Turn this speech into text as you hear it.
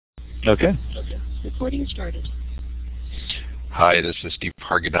Okay. Recording started. Hi, this is Steve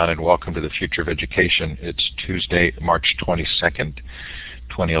Hargadon, and welcome to the Future of Education. It's Tuesday, March 22nd,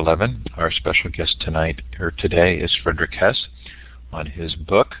 2011. Our special guest today is Frederick Hess on his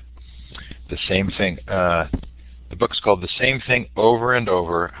book, The Same Thing. The book's called The Same Thing Over and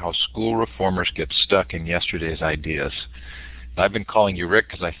Over, How School Reformers Get Stuck in Yesterday's Ideas. And I've been calling you Rick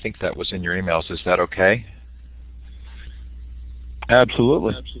because I think that was in your emails. Is that okay?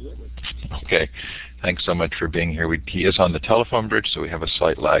 Absolutely. Okay. Thanks so much for being here. He is on the telephone bridge, so we have a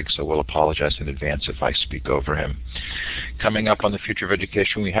slight lag, so we'll apologize in advance if I speak over him. Coming up on the Future of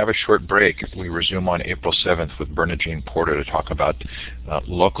Education, we have a short break. We resume on April 7th with Bernadine Porter to talk about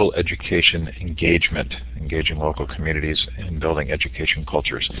local education engagement, engaging local communities and building education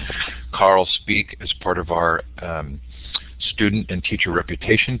cultures. Carl Speak, as part of our student and teacher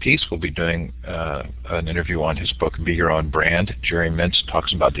reputation piece, we'll be doing an interview on his book, Be Your Own Brand. Jerry Mintz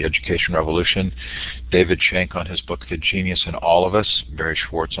talks about the education revolution. David Shank on his book, The Genius in All of Us. Barry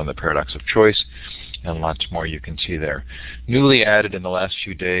Schwartz on the paradox of choice. And lots more you can see there. Newly added in the last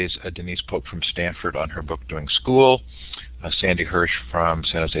few days, Denise Pope from Stanford on her book, Doing School. Sandy Hirsch from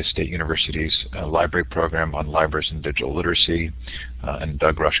San Jose State University's library program on libraries and digital literacy. And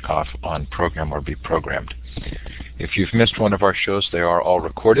Doug Rushkoff on Program or Be Programmed. If you've missed one of our shows, they are all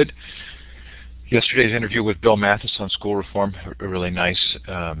recorded. Yesterday's interview with Bill Mathis on school reform, a really nice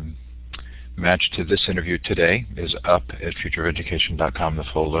match to this interview today, is up at futureofeducation.com, the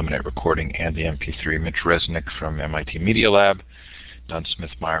full Illuminate recording and the MP3. Mitch Resnick from MIT Media Lab, Don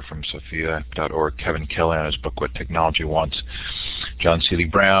Smith-Meyer from Sophia.org, Kevin Kelly on his book, What Technology Wants, John Seeley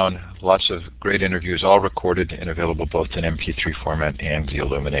Brown, lots of great interviews, all recorded and available both in MP3 format and the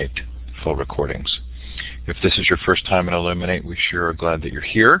Illuminate full recordings. If this is your first time in Illuminate, we sure are glad that you're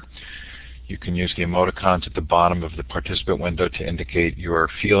here. You can use the emoticons at the bottom of the participant window to indicate your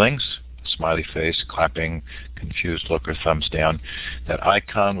feelings, smiley face, clapping, confused look, or thumbs down. That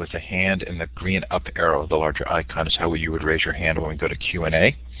icon with the hand and the green up arrow, the larger icon, is how you would raise your hand when we go to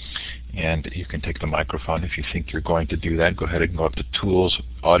Q&A. And you can take the microphone if you think you're going to do that. Go ahead and go up to Tools,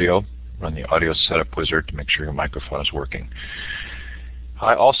 Audio, run the Audio Setup Wizard to make sure your microphone is working.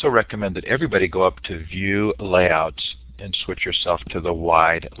 I also recommend that everybody go up to View Layouts and switch yourself to the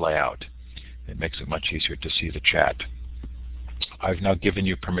wide layout. It makes it much easier to see the chat. I've now given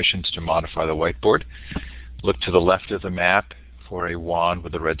you permissions to modify the whiteboard. Look to the left of the map for a wand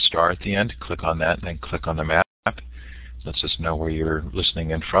with a red star at the end. Click on that and then click on the map. Lets us know where you're listening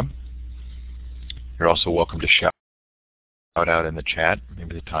in from. You're also welcome to shout out in the chat,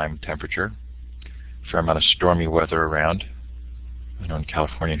 maybe the time, temperature. Fair amount of stormy weather around. I know in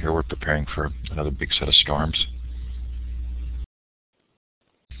California here we're preparing for another big set of storms.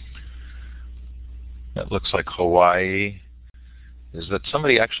 It looks like Hawaii. Is that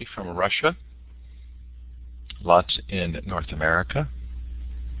somebody actually from Russia? Lots in North America.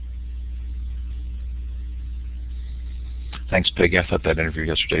 Thanks, Peggy. I thought that interview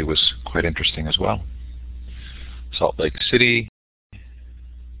yesterday was quite interesting as well. Salt Lake City.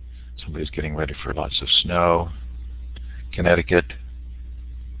 Somebody's getting ready for lots of snow. Connecticut.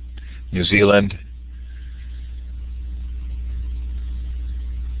 New Zealand.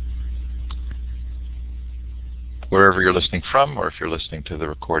 Wherever you're listening from, or if you're listening to the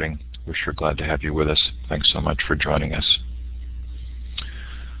recording, we're sure glad to have you with us. Thanks so much for joining us.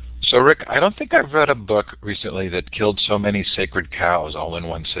 So, Rick, I don't think I've read a book recently that killed so many sacred cows all in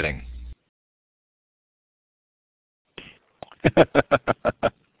one sitting.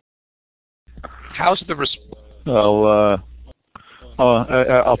 How's the response?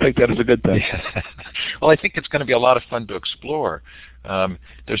 I'll take that as a good thing. Yeah. Well, I think it's going to be a lot of fun to explore.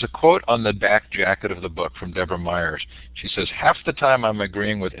 There's a quote on the back jacket of the book from Deborah Myers. She says, "Half the time I'm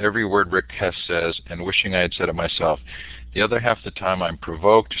agreeing with every word Rick Hess says and wishing I had said it myself. The other half the time I'm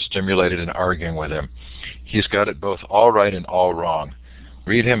provoked, stimulated, and arguing with him. He's got it both all right and all wrong.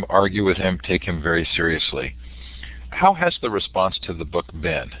 Read him, argue with him, take him very seriously." How has the response to the book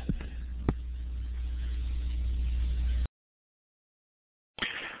been?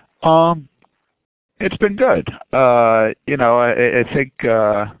 It's been good. I think,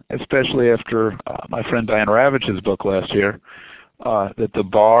 especially after my friend Diane Ravage's book last year, that the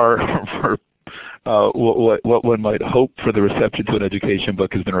bar for what one might hope for the reception to an education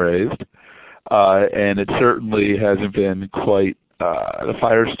book has been raised. And it certainly hasn't been quite the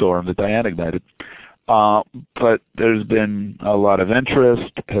firestorm that Diane ignited. But there's been a lot of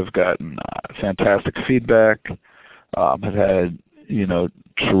interest, have gotten fantastic feedback, have had,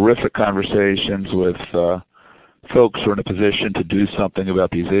 terrific conversations with folks who are in a position to do something about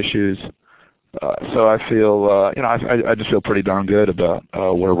these issues. So I feel, I just feel pretty darn good about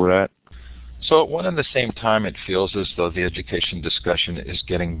where we're at. So at one and the same time, it feels as though the education discussion is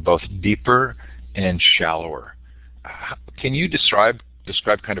getting both deeper and shallower. Can you describe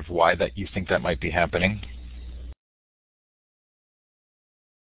kind of why that you think that might be happening?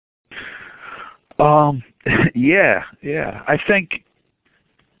 Yeah. I think,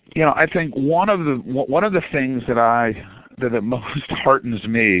 one of the things that most heartens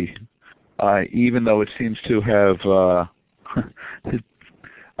me, even though it seems to have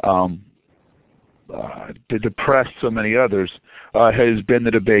to depress so many others, has been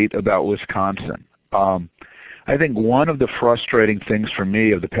the debate about Wisconsin. I think one of the frustrating things for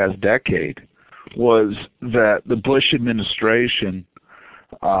me of the past decade was that the Bush administration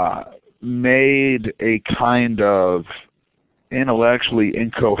made a kind of intellectually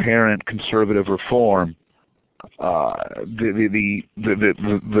incoherent conservative reform the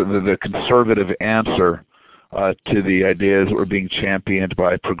conservative answer to the ideas that were being championed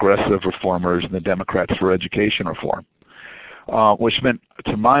by progressive reformers and the Democrats for education reform, which meant,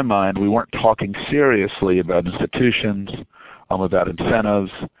 to my mind, we weren't talking seriously about institutions, about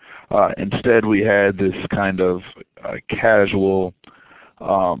incentives. Instead, we had this kind of casual,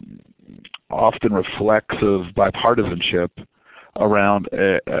 often reflexive bipartisanship around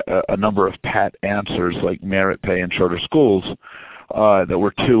a number of pat answers like merit pay and shorter schools that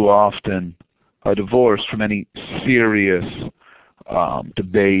were too often divorced from any serious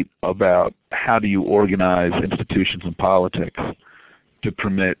debate about how do you organize institutions and politics to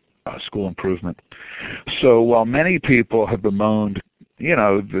permit school improvement. So while many people have bemoaned,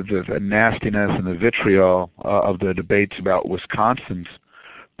 the nastiness and the vitriol of the debates about Wisconsin's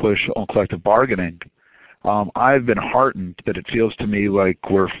push on collective bargaining, I've been heartened that it feels to me like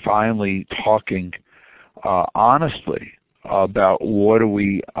we're finally talking honestly about what do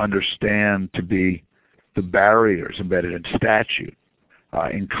we understand to be the barriers embedded in statute,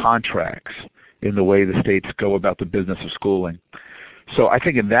 in contracts, in the way the states go about the business of schooling. So I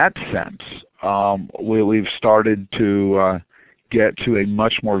think in that sense, we've started to get to a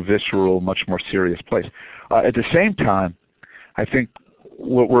much more visceral, much more serious place. At the same time, I think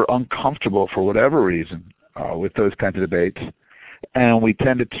we're uncomfortable for whatever reason with those kinds of debates, and we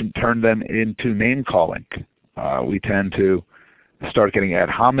tend to turn them into name-calling. We tend to start getting ad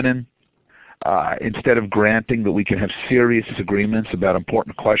hominem. Instead of granting that we can have serious disagreements about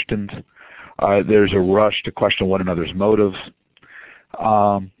important questions, there's a rush to question one another's motives.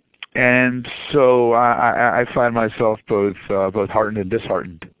 And so I find myself both heartened and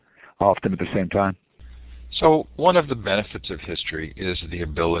disheartened often at the same time. So one of the benefits of history is the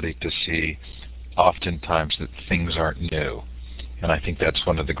ability to see oftentimes that things aren't new. And I think that's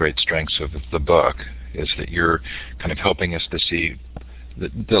one of the great strengths of the book, is that you're kind of helping us to see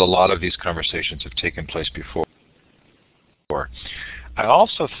that a lot of these conversations have taken place before. I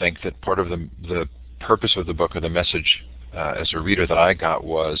also think that part of the purpose of the book, or the message as a reader that I got,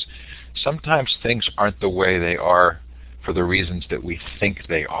 was sometimes things aren't the way they are for the reasons that we think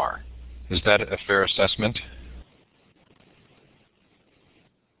they are. Is that a fair assessment?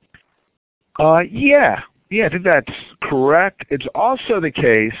 Yeah, I think that's correct. It's also the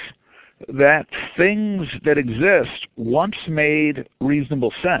case that things that exist once made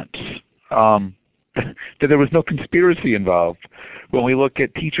reasonable sense, that there was no conspiracy involved. When we look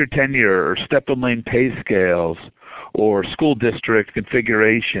at teacher tenure or step-and lane pay scales or school district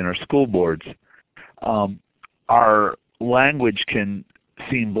configuration or school boards, our language can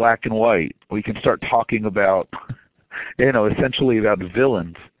seem black and white. We can start talking about, essentially about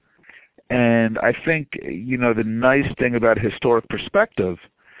villains. And I think, the nice thing about historic perspective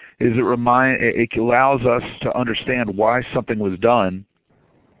is it allows us to understand why something was done,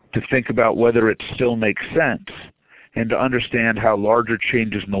 to think about whether it still makes sense, and to understand how larger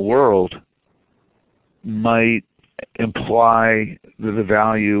changes in the world might imply the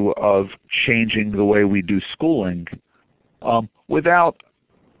value of changing the way we do schooling, without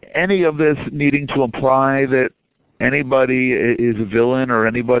any of this needing to imply that anybody is a villain or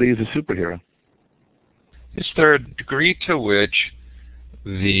anybody is a superhero. Is there a degree to which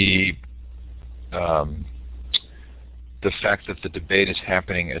the fact that the debate is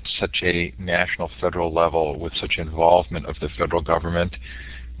happening at such a national, federal level with such involvement of the federal government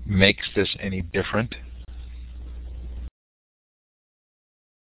makes this any different?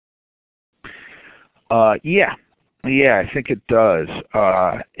 Yeah, I think it does,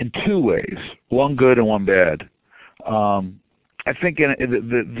 in two ways, one good and one bad. I think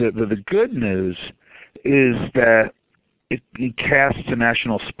the good news is that it casts a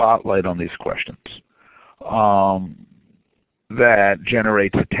national spotlight on these questions, that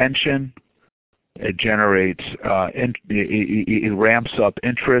generates attention, It generates, it ramps up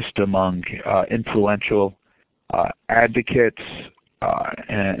interest among influential advocates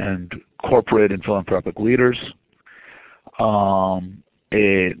and corporate and philanthropic leaders.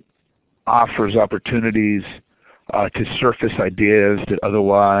 It offers opportunities to surface ideas that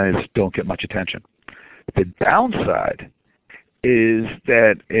otherwise don't get much attention. The downside is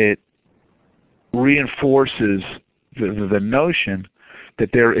that it reinforces the notion that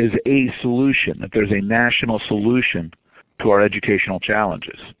there is a solution, that there's a national solution to our educational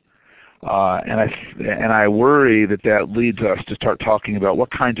challenges. And I worry that that leads us to start talking about what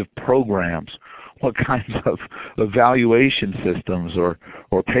kinds of programs, what kinds of evaluation systems or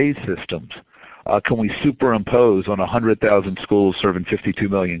pay systems can we superimpose on 100,000 schools serving 52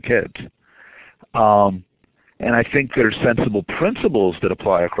 million kids. And I think there's sensible principles that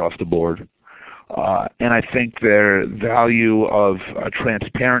apply across the board. And I think their value of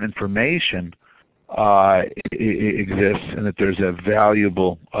transparent information exists, and that there's a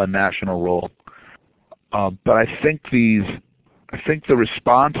valuable national role. But I think the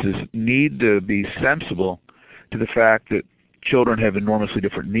responses need to be sensible to the fact that children have enormously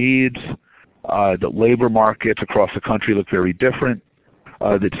different needs, that labor markets across the country look very different,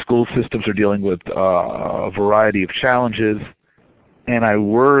 that school systems are dealing with a variety of challenges, and I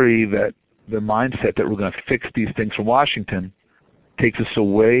worry that the mindset that we're going to fix these things from Washington takes us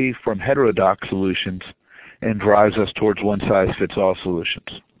away from heterodox solutions and drives us towards one-size-fits-all solutions.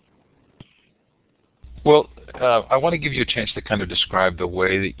 Well, I want to give you a chance to kind of describe the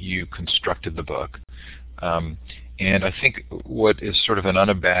way that you constructed the book. And I think what is sort of an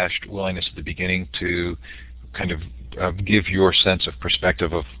unabashed willingness at the beginning to kind of give your sense of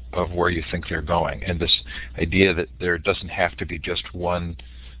perspective of where you think they're going, and this idea that there doesn't have to be just one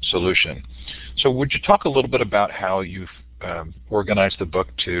solution. So would you talk a little bit about how you've organized the book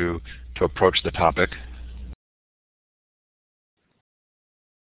to approach the topic?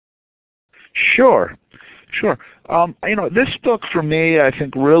 Sure. This book for me, I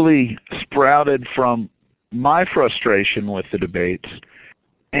think, really sprouted from my frustration with the debates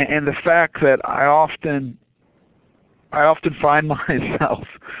and the fact that I often find myself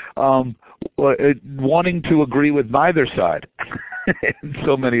wanting to agree with neither side in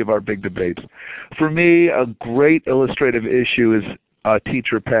so many of our big debates. For me, a great illustrative issue is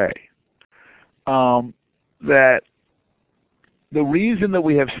teacher pay. That the reason that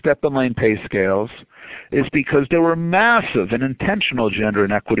we have step and lane pay scales is because there were massive and intentional gender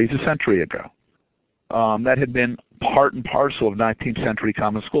inequities a century ago. That had been part and parcel of 19th century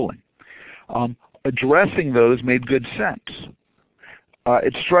common schooling. Addressing those made good sense.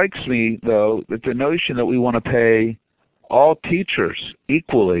 It strikes me, though, that the notion that we want to pay all teachers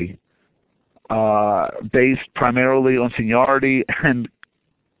equally, based primarily on seniority and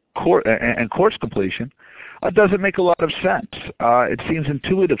course completion, doesn't make a lot of sense. It seems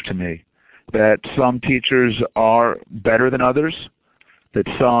intuitive to me that some teachers are better than others, that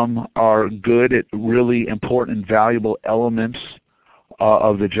some are good at really important and valuable elements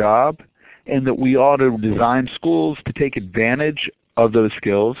of the job, and that we ought to design schools to take advantage of those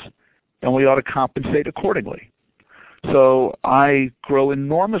skills, and we ought to compensate accordingly. So I grow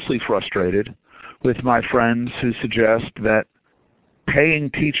enormously frustrated with my friends who suggest that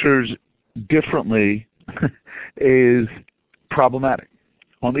paying teachers differently is problematic.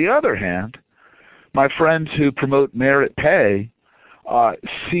 On the other hand, my friends who promote merit pay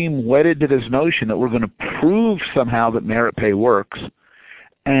seem wedded to this notion that we're going to prove somehow that merit pay works,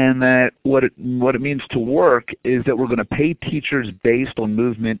 and that what it means to work is that we're going to pay teachers based on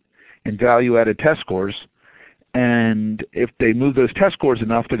movement and value-added test scores, and if they move those test scores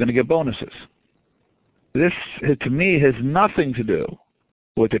enough, they're going to get bonuses. This, to me, has nothing to do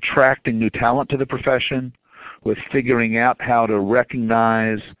with attracting new talent to the profession, with figuring out how to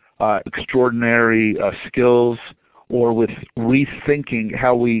recognize extraordinary skills, or with rethinking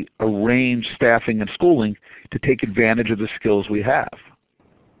how we arrange staffing and schooling to take advantage of the skills we have.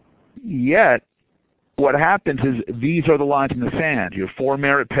 Yet, what happens is these are the lines in the sand. You're for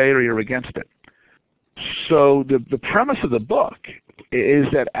merit pay or you're against it. So the premise of the book is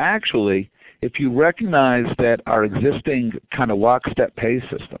that actually, if you recognize that our existing kind of lockstep pay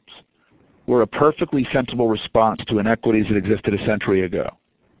systems were a perfectly sensible response to inequities that existed a century ago,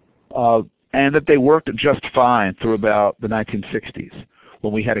 and that they worked just fine through about the 1960s,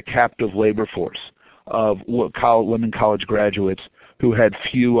 when we had a captive labor force of women college graduates who had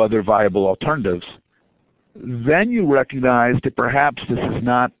few other viable alternatives, then you recognize that perhaps this is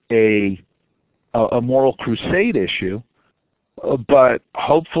not a moral crusade issue, but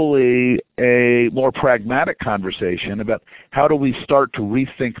hopefully a more pragmatic conversation about how do we start to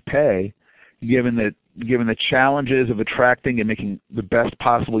rethink pay given the challenges of attracting and making the best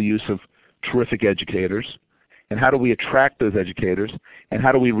possible use of terrific educators, and how do we attract those educators, and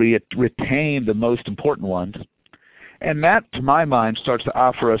how do we retain the most important ones. And that, to my mind, starts to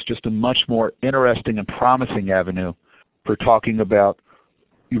offer us just a much more interesting and promising avenue for talking about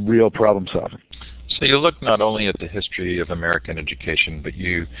real problem solving. So you look not only at the history of American education, but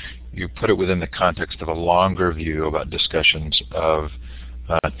you put it within the context of a longer view about discussions of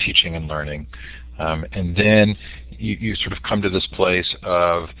teaching and learning. And then you sort of come to this place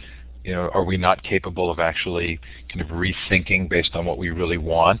of, are we not capable of actually kind of rethinking based on what we really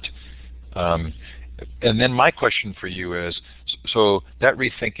want? And then my question for you is, so that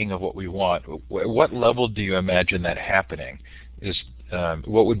rethinking of what we want, at what level do you imagine that happening?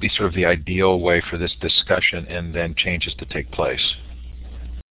 What would be sort of the ideal way for this discussion and then changes to take place?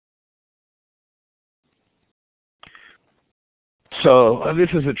 So this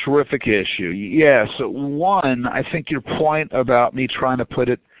is a terrific issue. Yeah, so one, I think your point about me trying to put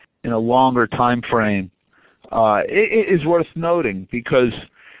it in a longer time frame it is worth noting, because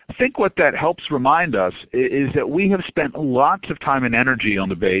I think what that helps remind us is that we have spent lots of time and energy on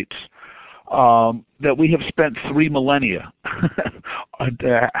debates that we have spent 3 millennia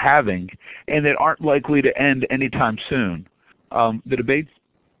having, and that aren't likely to end anytime soon. The debates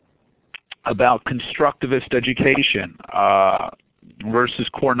about constructivist education versus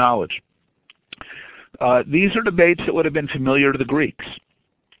core knowledge. These are debates that would have been familiar to the Greeks.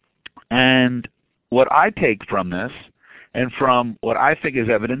 And what I take from this, and from what I think is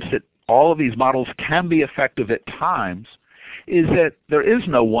evidence that all of these models can be effective at times, is that there is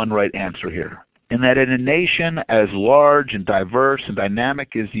no one right answer here. And that in a nation as large and diverse and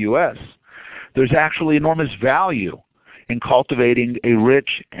dynamic as the U.S., there's actually enormous value in cultivating a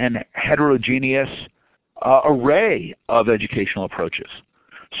rich and heterogeneous array of educational approaches.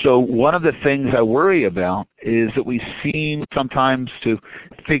 So one of the things I worry about is that we seem sometimes to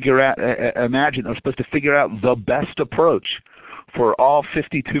figure out, imagine we're supposed to figure out the best approach for all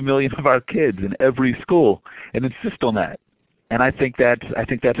 52 million of our kids in every school and insist on that. And I think that's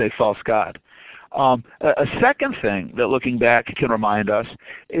a false god. A second thing that looking back can remind us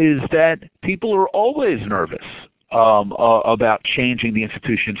is that people are always nervous about changing the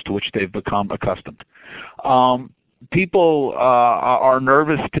institutions to which they've become accustomed. People are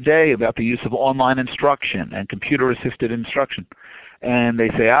nervous today about the use of online instruction and computer-assisted instruction. And they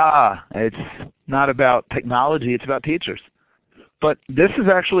say, it's not about technology, it's about teachers. But this is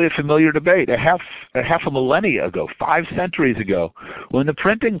actually a familiar debate. A half a millennia ago, 5 centuries ago, when the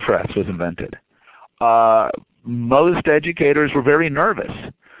printing press was invented, most educators were very nervous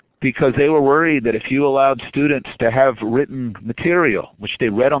because they were worried that if you allowed students to have written material, which they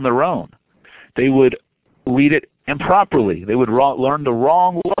read on their own, they would read it improperly. They would learn the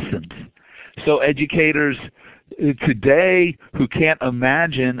wrong lessons. So educators today who can't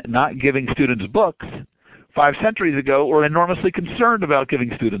imagine not giving students books 5 centuries ago were enormously concerned about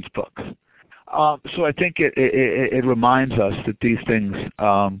giving students books. So I think it reminds us that these things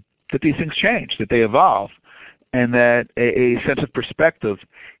change, that they evolve, and that a sense of perspective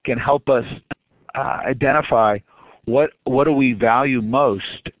can help us identify what do we value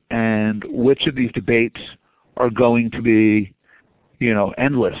most, and which of these debates are going to be,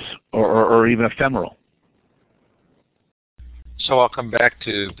 endless or even ephemeral. So I'll come back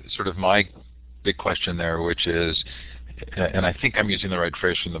to sort of my big question there, which is, and I think I'm using the right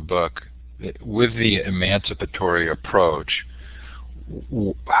phrase from the book, with the emancipatory approach,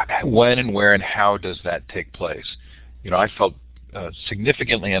 when and where and how does that take place? I felt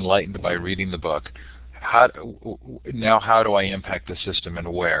significantly enlightened by reading the book. How do I impact the system,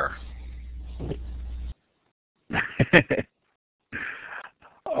 and where?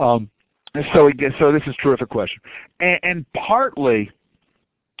 So this is a terrific question, and partly,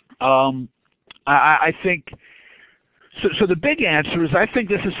 I think. So the big answer is I think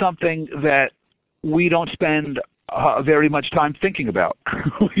this is something that we don't spend very much time thinking about.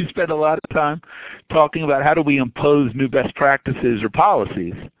 We spend a lot of time talking about how do we impose new best practices or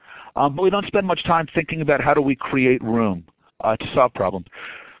policies, but we don't spend much time thinking about how do we create room to solve problems.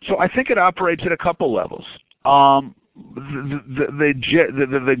 So I think it operates at a couple levels. The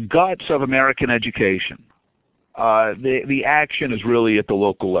guts of American education, the action is really at the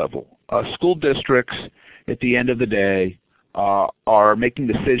local level. School districts, at the end of the day, are making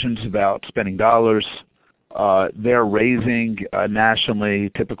decisions about spending dollars. They're raising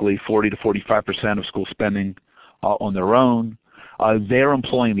nationally typically 40 to 45% of school spending on their own. They're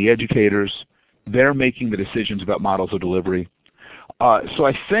employing the educators. They're making the decisions about models of delivery. So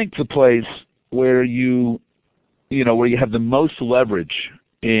I think the place where you have the most leverage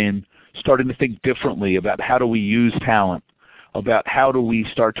in starting to think differently about how do we use talent, about how do we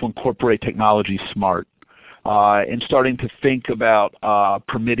start to incorporate technology smart, and starting to think about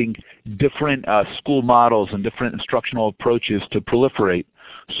permitting different school models and different instructional approaches to proliferate,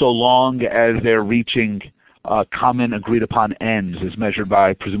 so long as they're reaching common agreed upon ends as measured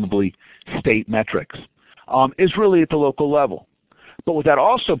by presumably state metrics, is really at the local level. But what that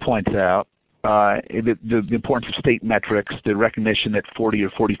also points out, the importance of state metrics, the recognition that 40 or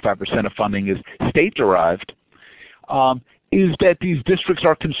 45% of funding is state-derived, is that these districts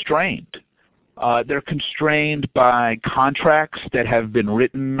are constrained. They're constrained by contracts that have been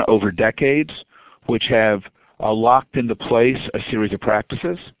written over decades, which have locked into place a series of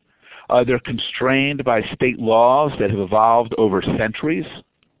practices. They're constrained by state laws that have evolved over centuries.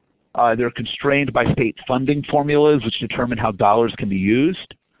 They're constrained by state funding formulas which determine how dollars can be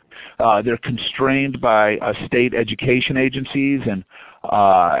used. They're constrained by state education agencies, and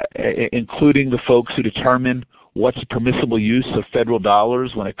including the folks who determine what's permissible use of federal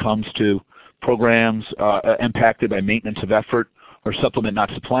dollars when it comes to programs impacted by maintenance of effort or supplement not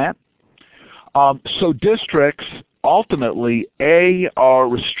supplant. So districts ultimately, A, are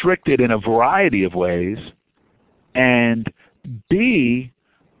restricted in a variety of ways, and B,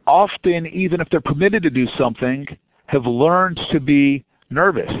 often, even if they're permitted to do something, have learned to be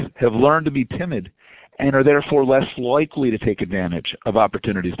nervous, have learned to be timid, and are therefore less likely to take advantage of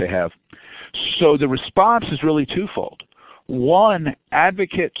opportunities they have. So the response is really twofold. One,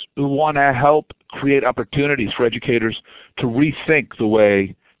 advocates who want to help create opportunities for educators to rethink the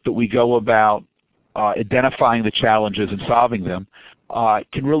way that we go about identifying the challenges and solving them,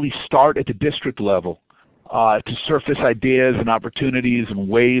 can really start at the district level to surface ideas and opportunities and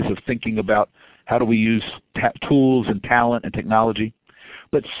ways of thinking about how do we use tools and talent and technology.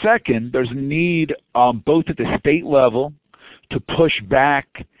 But second, there's a need both at the state level to push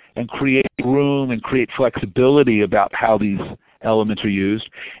back and create room and create flexibility about how these elements are used,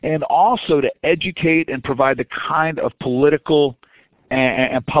 and also to educate and provide the kind of political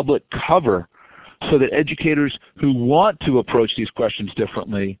and public cover so that educators who want to approach these questions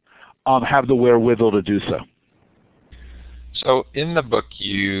differently have the wherewithal to do so. So in the book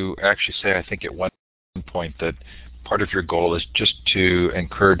you actually say, I think at one point, that part of your goal is just to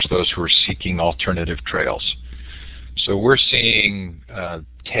encourage those who are seeking alternative trails. So we're seeing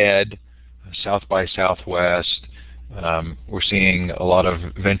TED, South by Southwest, we're seeing a lot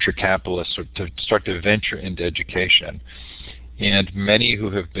of venture capitalists to start to venture into education. And many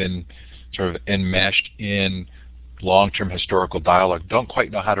who have been sort of enmeshed in long-term historical dialogue don't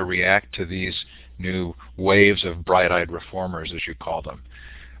quite know how to react to these new waves of bright-eyed reformers, as you call them.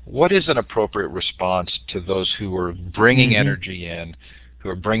 What is an appropriate response to those who are bringing energy in, who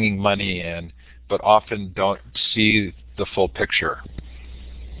are bringing money in, but often don't see the full picture?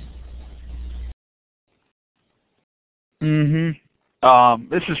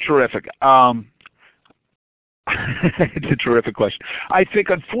 This is terrific. It's a terrific question. I think,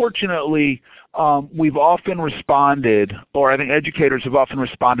 unfortunately, we've often responded, or I think educators have often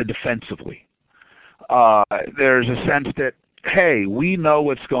responded defensively. There's a sense that, hey, we know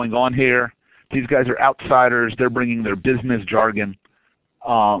what's going on here. These guys are outsiders. They're bringing their business jargon.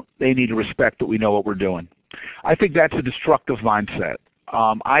 They need to respect that we know what we're doing. I think that's a destructive mindset.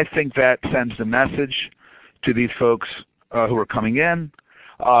 I think that sends the message to these folks who are coming in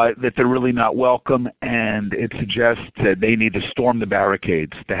that they're really not welcome, and it suggests that they need to storm the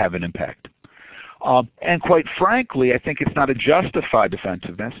barricades to have an impact. And quite frankly, I think it's not a justified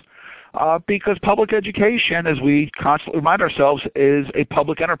defensiveness because public education, as we constantly remind ourselves, is a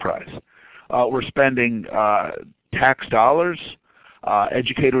public enterprise. We're spending tax dollars.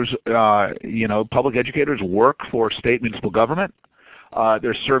 Educators, public educators work for state municipal government.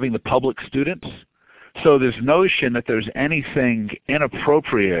 They're serving the public students. So this notion that there's anything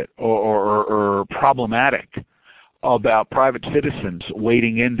inappropriate or problematic about private citizens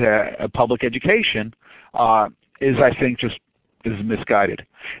wading into public education is, I think, is misguided.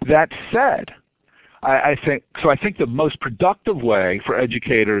 That said, I think the most productive way for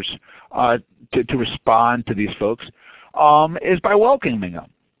educators to respond to these folks is by welcoming them,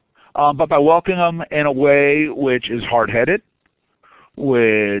 but by welcoming them in a way which is hard-headed,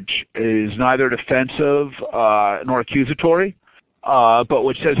 which is neither defensive nor accusatory, but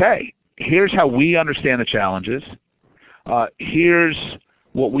which says, hey, here's how we understand the challenges. Here's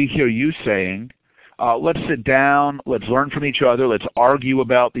what we hear you saying. Let's sit down. Let's learn from each other. Let's argue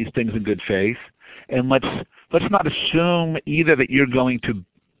about these things in good faith. And let's not assume either that you're going to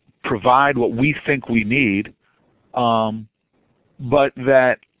provide what we think we need, but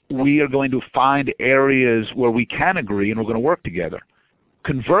that we are going to find areas where we can agree and we're going to work together.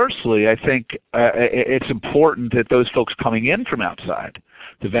 Conversely, I think it's important that those folks coming in from outside,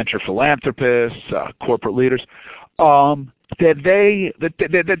 the venture philanthropists, corporate leaders, that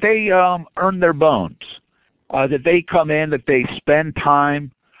they earn their bones, that they come in, that they spend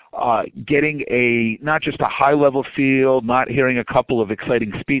time getting not just a high-level feel, not hearing a couple of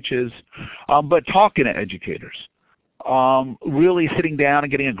exciting speeches, but talking to educators. Really sitting down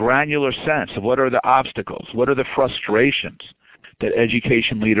and getting a granular sense of what are the obstacles, what are the frustrations that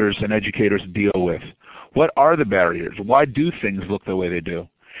education leaders and educators deal with. What are the barriers? Why do things look the way they do?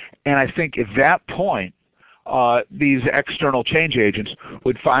 And I think at that point, these external change agents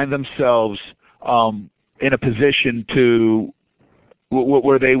would find themselves in a position to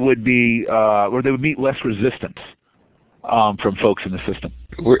where they would meet less resistance from folks in the system.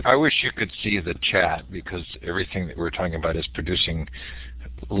 I wish you could see the chat, because everything that we're talking about is producing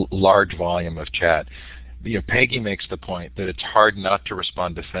large volume of chat. Peggy makes the point that it's hard not to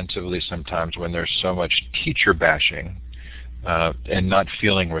respond defensively sometimes when there's so much teacher bashing and not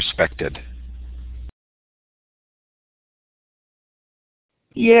feeling respected.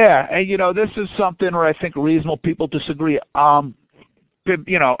 Yeah, and this is something where I think reasonable people disagree. I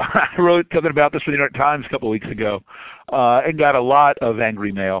wrote something about this for the New York Times a couple of weeks ago and got a lot of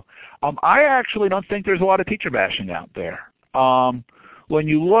angry mail. I actually don't think there's a lot of teacher bashing out there. When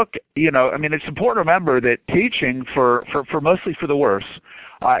you look, it's important to remember that teaching, for mostly for the worse,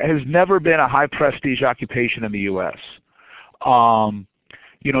 has never been a high prestige occupation in the U.S.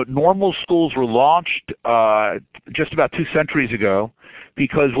 Normal schools were launched just about 2 centuries ago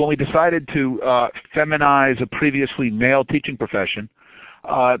because when we decided to feminize a previously male teaching profession,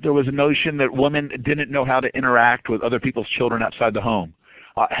 there was a notion that women didn't know how to interact with other people's children outside the home.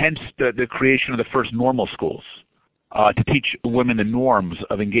 Hence the creation of the first normal schools to teach women the norms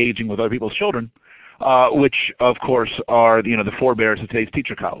of engaging with other people's children, which of course are the forebears of today's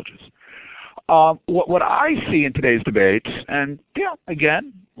teacher colleges. What I see in today's debates, and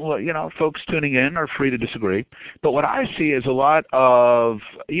again, folks tuning in are free to disagree, but what I see is a lot of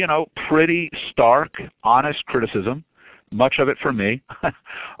pretty stark, honest criticism, much of it from me,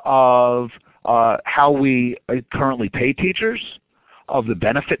 of how we currently pay teachers, of the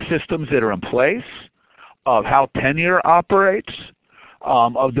benefit systems that are in place, of how tenure operates,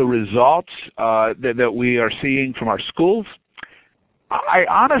 of the results that we are seeing from our schools. I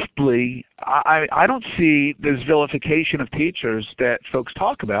honestly don't see this vilification of teachers that folks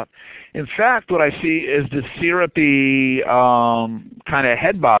talk about. In fact, what I see is the syrupy kind of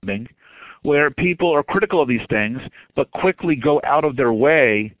head bobbing where people are critical of these things but quickly go out of their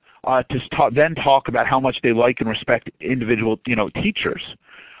way to then talk about how much they like and respect individual teachers.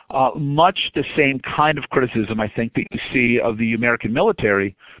 Much the same kind of criticism, I think, that you see of the American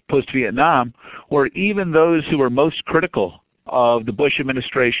military post-Vietnam, where even those who were most critical of the Bush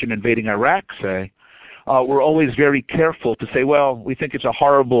administration invading Iraq, say, were always very careful to say, well, we think it's a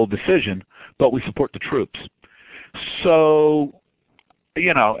horrible decision, but we support the troops. So,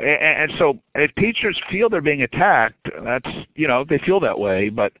 and so if teachers feel they're being attacked, that's, they feel that way,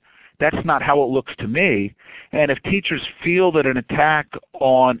 but that's not how it looks to me. And if teachers feel that an attack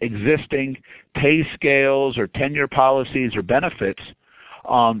on existing pay scales or tenure policies or benefits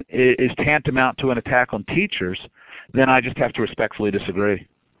is tantamount to an attack on teachers, then I just have to respectfully disagree.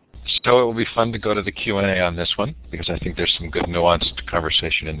 So it will be fun to go to the Q&A on this one, because I think there's some good nuanced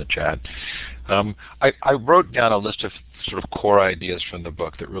conversation in the chat. I wrote down a list of sort of core ideas from the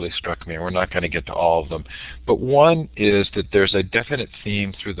book that really struck me, and we're not going to get to all of them. But one is that there's a definite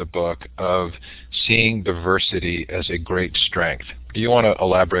theme through the book of seeing diversity as a great strength. Do you want to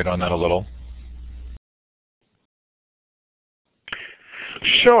elaborate on that a little?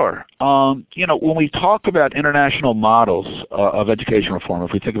 Sure. When we talk about international models of education reform,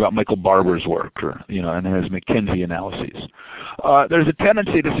 if we think about Michael Barber's work and his McKinsey analyses, there's a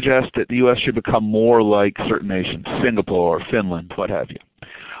tendency to suggest that the U.S. should become more like certain nations, Singapore, Finland, what have you.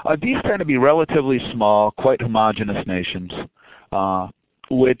 These tend to be relatively small, quite homogeneous nations,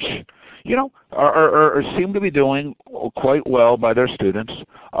 which seem to be doing quite well by their students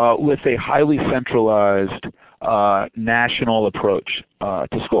with a highly centralized national approach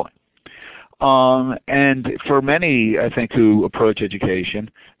to schooling. And for many, I think, who approach education,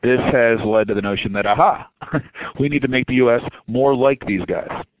 this has led to the notion that, we need to make the U.S. more like these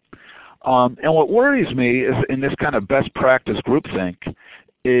guys. And what worries me is in this kind of best practice groupthink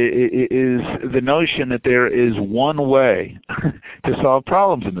is the notion that there is one way to solve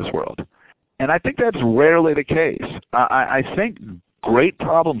problems in this world. And I think that's rarely the case. I think great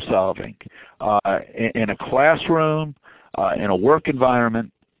problem solving in a classroom, in a work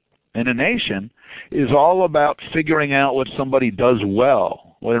environment, in a nation is all about figuring out what somebody does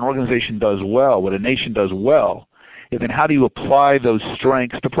well, what an organization does well, what a nation does well, and then how do you apply those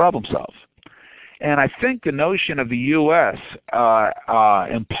strengths to problem solve. And I think the notion of the U.S.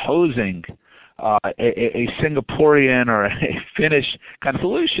 Imposing a Singaporean or a Finnish kind of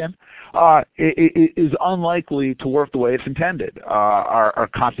solution is unlikely to work the way it's intended. Our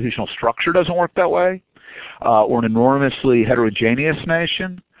constitutional structure doesn't work that way. We're an enormously heterogeneous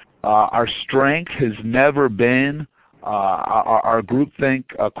nation. Our strength has never been our groupthink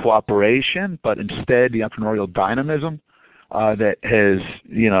cooperation, but instead the entrepreneurial dynamism that has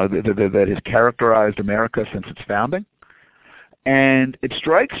characterized America since its founding. And it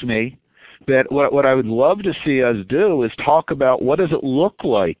strikes me that what I would love to see us do is talk about what does it look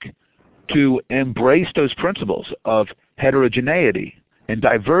like to embrace those principles of heterogeneity and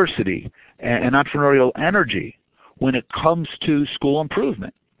diversity and entrepreneurial energy when it comes to school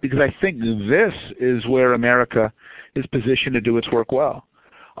improvement. Because I think this is where America is positioned to do its work well.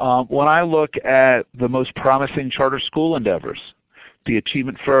 When I look at the most promising charter school endeavors, the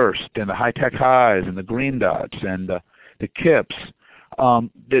Achievement First and the High-Tech Highs and the Green Dots and the KIPS,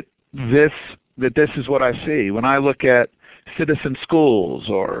 that this is what I see. When I look at Citizen Schools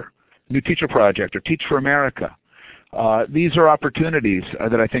or New Teacher Project or Teach for America, these are opportunities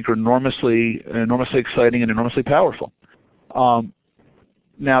that I think are enormously exciting and enormously powerful.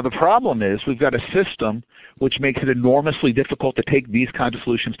 Now the problem is we've got a system which makes it enormously difficult to take these kinds of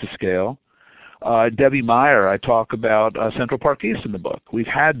solutions to scale. Debbie Meyer, I talk about Central Park East in the book. We've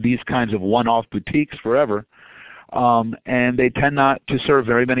had these kinds of one-off boutiques forever, and they tend not to serve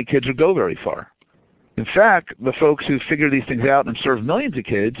very many kids or go very far. In fact, the folks who figure these things out and serve millions of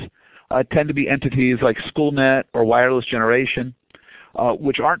kids tend to be entities like SchoolNet or Wireless Generation,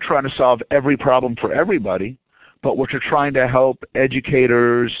 which aren't trying to solve every problem for everybody, but which are trying to help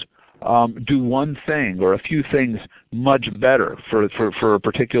educators do one thing or a few things much better for a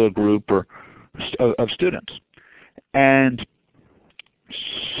particular group of students. And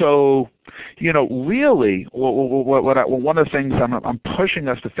so, really, one of the things I'm pushing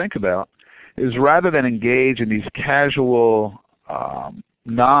us to think about is rather than engage in these casual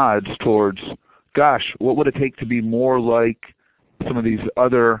nods towards, gosh, what would it take to be more like some of these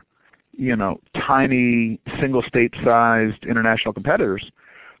other, tiny single state-sized international competitors,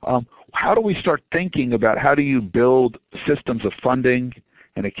 how do we start thinking about how do you build systems of funding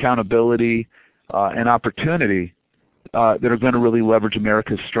and accountability and opportunity that are going to really leverage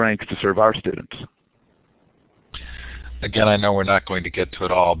America's strengths to serve our students? Again, I know we're not going to get to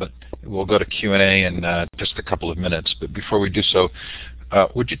it all, but we'll go to Q&A in just a couple of minutes. But before we do so,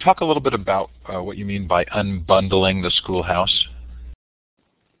 would you talk a little bit about what you mean by unbundling the schoolhouse?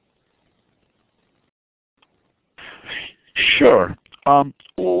 Sure.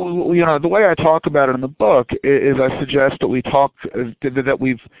 The way I talk about it in the book is I suggest that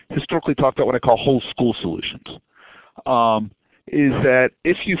we've historically talked about what I call whole school solutions. Is that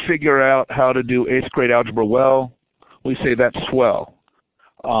if you figure out how to do 8th grade algebra well, we say that's swell.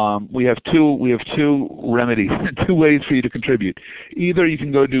 We have two remedies, two ways for you to contribute. Either you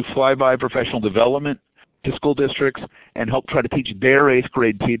can go do flyby professional development to school districts and help try to teach their 8th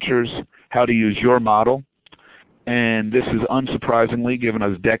grade teachers how to use your model. And this is unsurprisingly given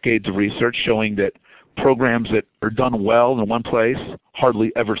us decades of research showing that programs that are done well in one place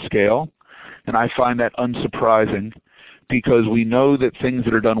hardly ever scale. And I find that unsurprising because we know that things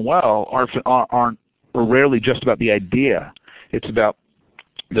that are done well aren't rarely just about the idea. It's about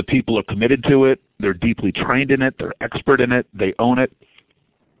the people are committed to it, they're deeply trained in it, they're expert in it, they own it.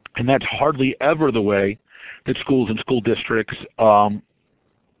 And that's hardly ever the way that schools and school districts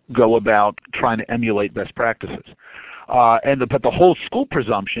go about trying to emulate best practices. But the whole school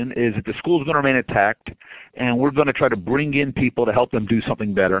presumption is that the school is going to remain intact, and we're going to try to bring in people to help them do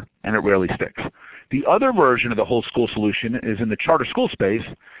something better, and it rarely sticks. The other version of the whole school solution is in the charter school space,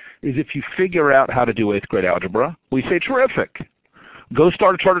 is if you figure out how to do 8th grade algebra, we say, terrific. Go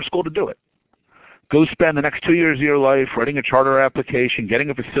start a charter school to do it. Go spend the next 2 years of your life writing a charter application, getting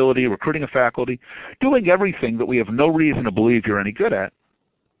a facility, recruiting a faculty, doing everything that we have no reason to believe you're any good at,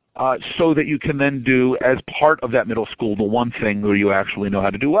 so that you can then do, as part of that middle school, the one thing where you actually know how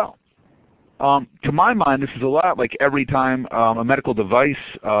to do well. To my mind, this is a lot like every time a medical device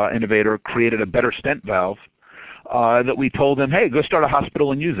innovator created a better stent valve, that we told them, hey, go start a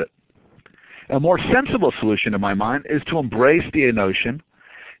hospital and use it. A more sensible solution, in my mind, is to embrace the notion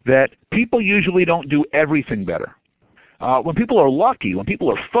that people usually don't do everything better. When people are lucky, when people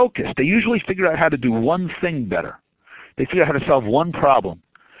are focused, they usually figure out how to do one thing better. They figure out how to solve one problem.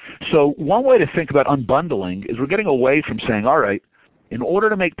 So one way to think about unbundling is we're getting away from saying, all right, in order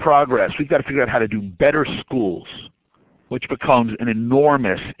to make progress, we've got to figure out how to do better schools, which becomes an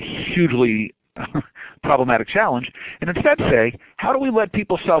enormous, hugely problematic challenge, and instead say, how do we let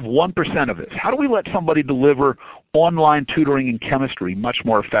people solve 1% of this? How do we let somebody deliver online tutoring in chemistry much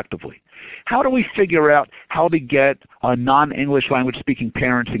more effectively? How do we figure out how to get non-English language speaking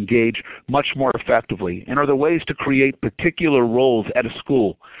parents engaged much more effectively? And are there ways to create particular roles at a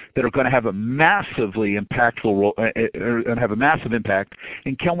school that are going to have a massively impactful role and have a massive impact?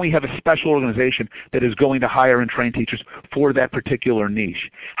 And can we have a special organization that is going to hire and train teachers for that particular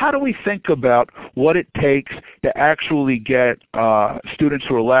niche? How do we think about what it takes to actually get students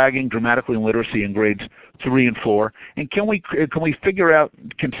who are lagging dramatically in literacy in grades 3 and 4, and can we figure out,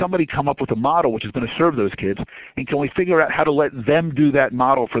 can somebody come up with a model which is going to serve those kids, and can we figure out how to let them do that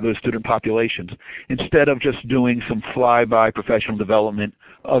model for those student populations instead of just doing some fly-by professional development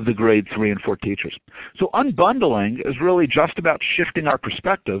of the grade 3 and 4 teachers? So unbundling is really just about shifting our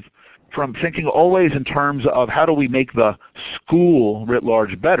perspective from thinking always in terms of how do we make the school writ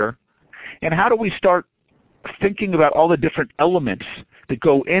large better, and how do we start thinking about all the different elements that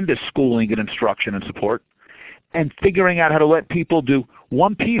go into schooling and instruction and support, and figuring out how to let people do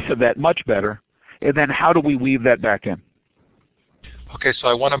one piece of that much better, and then how do we weave that back in? Okay, so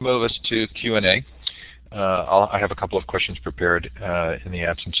I want to move us to Q&A. I have a couple of questions prepared in the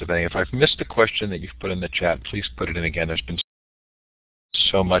absence of any. If I've missed a question that you've put in the chat, please put it in again. There's been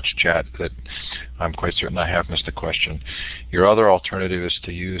so much chat that I'm quite certain I have missed a question. Your other alternative is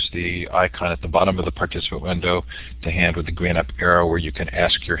to use the icon at the bottom of the participant window to hand with the green up arrow where you can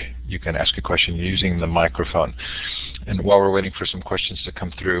ask a question using the microphone. And while we're waiting for some questions to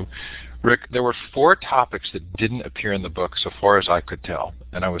come through, Rick, there were 4 topics that didn't appear in the book so far as I could tell,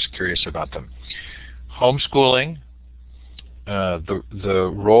 and I was curious about them. Homeschooling,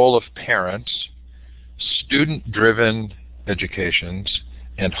 the role of parents, student-driven educations,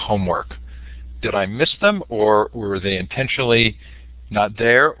 and homework. Did I miss them, or were they intentionally not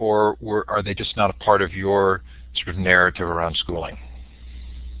there, or are they just not a part of your sort of narrative around schooling?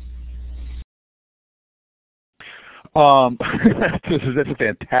 That's a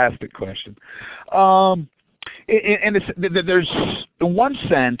fantastic question. And there's, in one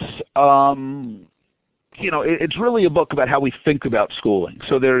sense, it's really a book about how we think about schooling.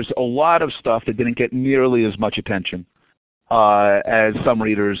 So there's a lot of stuff that didn't get nearly as much attention as some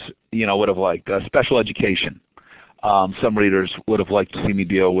readers, would have liked. Special education, some readers would have liked to see me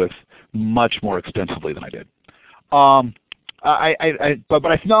deal with much more extensively than I did.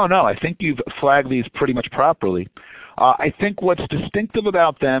 I think you've flagged these pretty much properly. I think what's distinctive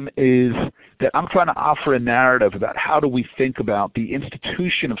about them is that I'm trying to offer a narrative about how do we think about the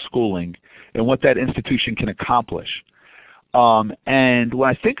institution of schooling and what that institution can accomplish. And when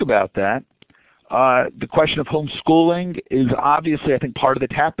I think about that, the question of homeschooling is obviously, I think, part of the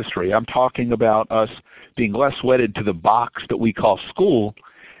tapestry. I'm talking about us being less wedded to the box that we call school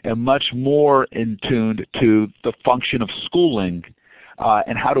and much more in tuned to the function of schooling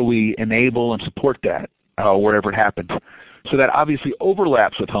and how do we enable and support that wherever it happens. So that obviously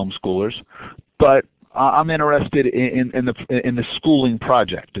overlaps with homeschoolers, but I'm interested in the schooling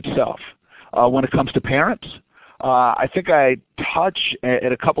project itself. When it comes to parents, I think I touch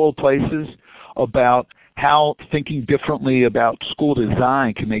at a couple of places about how thinking differently about school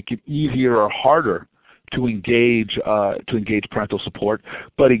design can make it easier or harder to engage parental support.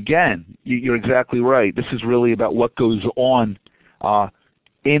 But again, you're exactly right. This is really about what goes on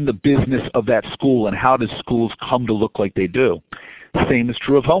in the business of that school and how does schools come to look like they do. Same is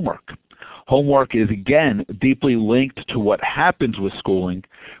true of homework. Homework is, again, deeply linked to what happens with schooling,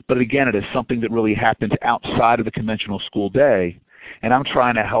 but again, it is something that really happens outside of the conventional school day. And I'm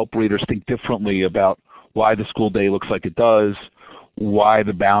trying to help readers think differently about why the school day looks like it does, why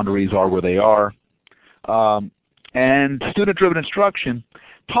the boundaries are where they are. And student-driven instruction,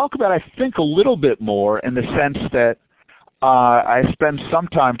 talk about, I think, a little bit more in the sense that I spend some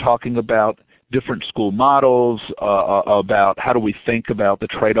time talking about different school models, about how do we think about the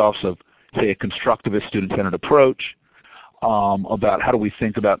trade-offs of, say, a constructivist student-centered approach, about how do we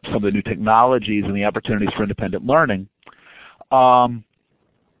think about some of the new technologies and the opportunities for independent learning. But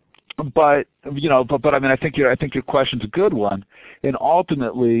I mean, I think your question's a good one, and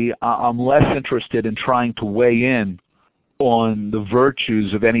ultimately, I'm less interested in trying to weigh in on the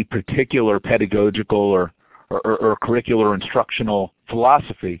virtues of any particular pedagogical or curricular or instructional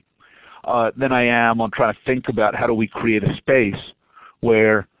philosophy than I am on trying to think about how do we create a space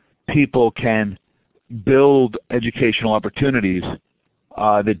where people can build educational opportunities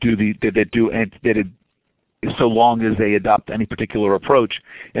so long as they adopt any particular approach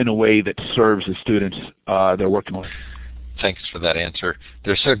in a way that serves the students they're working with. Thanks for that answer.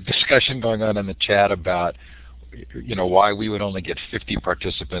 There's a discussion going on in the chat about why we would only get 50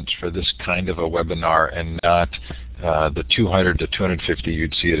 participants for this kind of a webinar and not the 200 to 250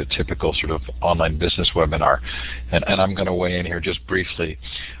 you'd see at a typical sort of online business webinar. And I'm going to weigh in here just briefly.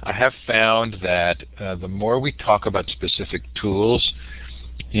 I have found that the more we talk about specific tools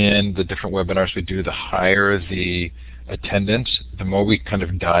in the different webinars we do, the higher the attendance, the more we kind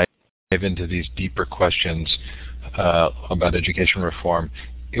of dive into these deeper questions about education reform.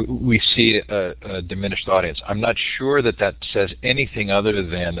 We see a diminished audience. I'm not sure that says anything other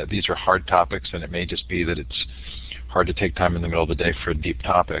than that these are hard topics, and it may just be that it's hard to take time in the middle of the day for a deep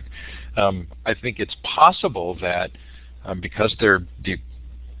topic. I think it's possible that because they're deep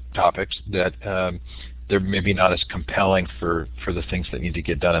topics, that they're maybe not as compelling for the things that need to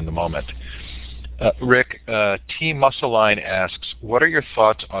get done in the moment. Rick, T. Musseline asks, what are your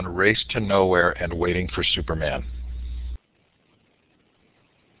thoughts on Race to Nowhere and Waiting for Superman?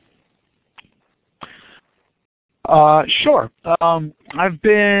 Sure. I've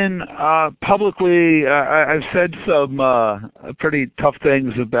been publicly, I've said some pretty tough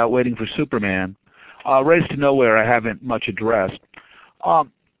things about Waiting for Superman. Race to Nowhere I haven't much addressed.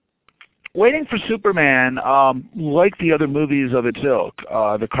 Waiting for Superman, like the other movies of its ilk,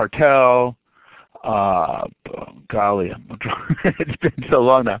 The Cartel, golly, it's been so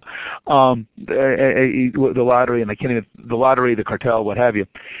long now, the Lottery, and I can't even, The Lottery, The Cartel, what have you,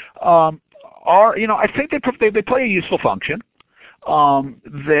 I think they play a useful function.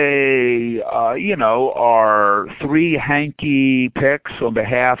 They are three hanky picks on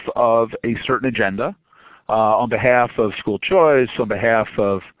behalf of a certain agenda, on behalf of school choice, on behalf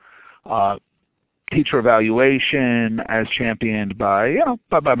of teacher evaluation, as championed by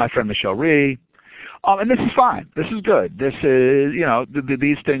by my friend Michelle Rhee. And this is fine. This is good. This is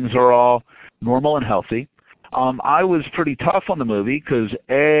these things are all normal and healthy. I was pretty tough on the movie because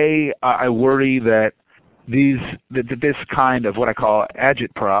I worry that this kind of what I call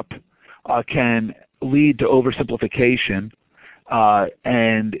agitprop can lead to oversimplification,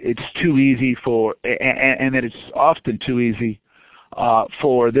 and it's too easy and that it's often too easy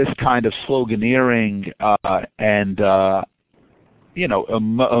for this kind of sloganeering and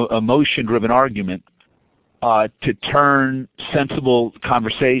emotion-driven argument to turn sensible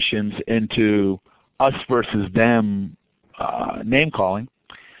conversations into us versus them name-calling,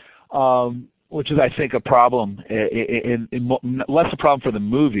 which is, I think, a problem, less a problem for the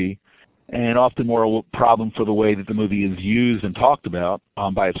movie and often more a problem for the way that the movie is used and talked about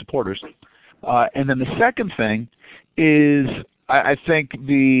by its supporters. And then the second thing is I think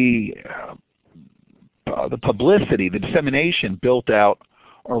the publicity, the dissemination built out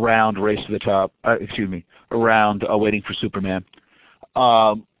around Race to the Top, around Waiting for Superman,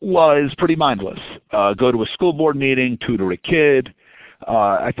 was pretty mindless. Go to a school board meeting, tutor a kid.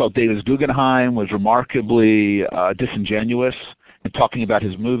 I thought Davis Guggenheim was remarkably disingenuous in talking about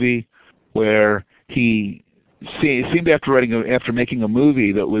his movie, where he seemed after making a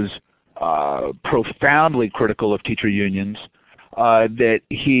movie that was profoundly critical of teacher unions, that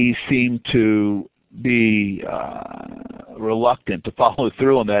he seemed to be reluctant to follow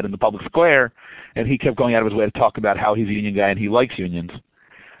through on that in the public square, and he kept going out of his way to talk about how he's a union guy and he likes unions.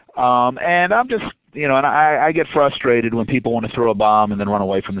 And I'm just, and I get frustrated when people want to throw a bomb and then run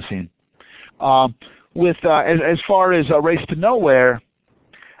away from the scene. As far as Race to Nowhere,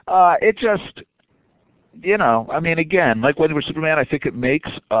 it just, again, like Waiting for Superman, I think it makes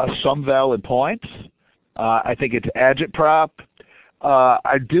some valid points. I think it's agitprop.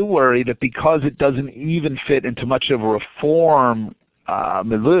 I do worry that because it doesn't even fit into much of a reform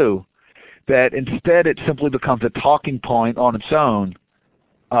milieu, that instead it simply becomes a talking point on its own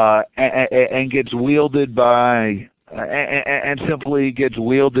and gets wielded by and simply gets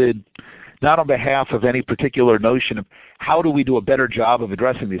wielded not on behalf of any particular notion of how do we do a better job of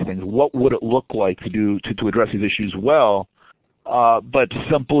addressing these things, what would it look like to address these issues well, but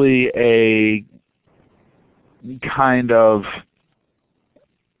simply a kind of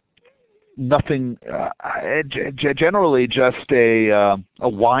nothing, generally just a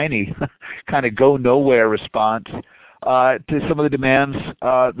whiny kind of go nowhere response to some of the demands,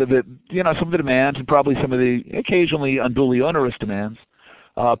 some of the demands and probably some of the occasionally unduly onerous demands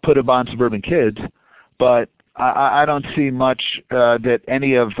put upon suburban kids. But I don't see much that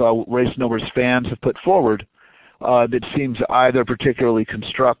any of Race to Nowhere's fans have put forward that seems either particularly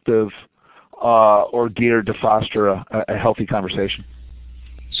constructive or geared to foster a healthy conversation.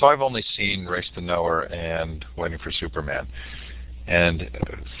 So I've only seen Race to Nowhere and Waiting for Superman, and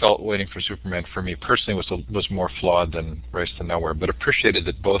felt Waiting for Superman for me personally was more flawed than Race to Nowhere, but appreciated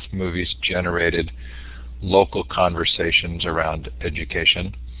that both movies generated local conversations around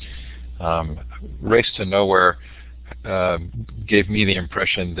education. Race to Nowhere gave me the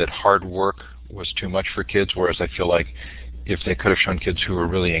impression that hard work was too much for kids, whereas I feel like if they could have shown kids who were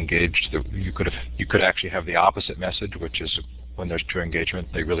really engaged, that you could actually have the opposite message, which is when there's true engagement,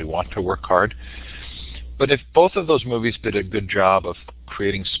 they really want to work hard. But if both of those movies did a good job of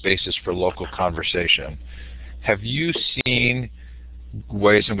creating spaces for local conversation, have you seen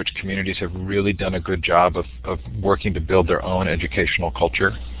ways in which communities have really done a good job of working to build their own educational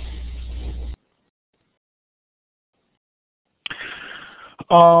culture?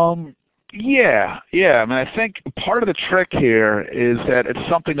 Yeah. I mean, I think part of the trick here is that it's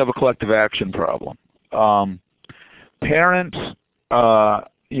something of a collective action problem. Parents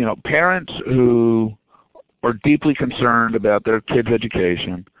who are deeply concerned about their kids'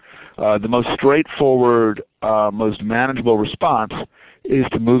 education, the most straightforward, most manageable response is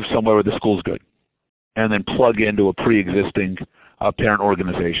to move somewhere where the school's good and then plug into a pre-existing parent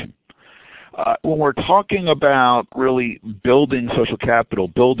organization. When we're talking about really building social capital,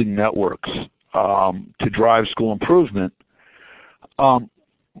 building networks to drive school improvement,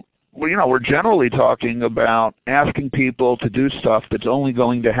 we're generally talking about asking people to do stuff that's only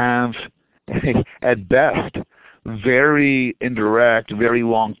going to have, at best, very indirect, very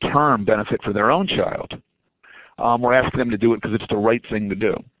long-term benefit for their own child. We're asking them to do it because it's the right thing to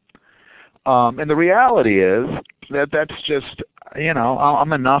do. And the reality is that that's just,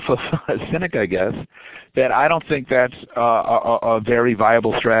 I'm enough of a cynic, I guess, that I don't think that's a very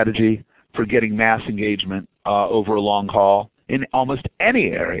viable strategy for getting mass engagement over a long haul in almost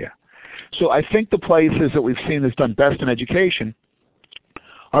any area. So I think the places that we've seen this done best in education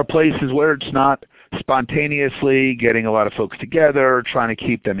are places where it's not spontaneously getting a lot of folks together, trying to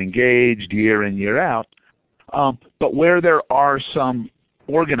keep them engaged year in, year out, but where there are some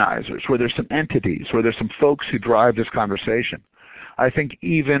organizers, where there's some entities, where there's some folks who drive this conversation. I think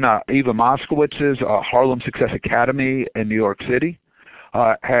even Eva Moskowitz's Harlem Success Academy in New York City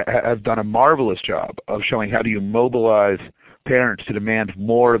have done a marvelous job of showing how do you mobilize parents to demand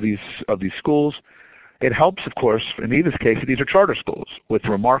more of these schools. It helps, of course, in Eva's case, these are charter schools with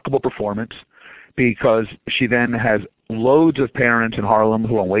remarkable performance, because she then has loads of parents in Harlem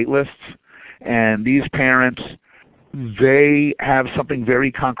who are on wait lists, and these parents, they have something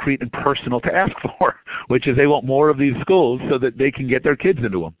very concrete and personal to ask for, which is they want more of these schools so that they can get their kids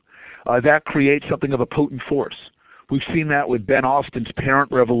into them. That creates something of a potent force. We've seen that with Ben Austin's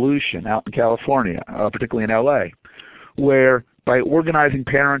Parent Revolution out in California, particularly in LA, where by organizing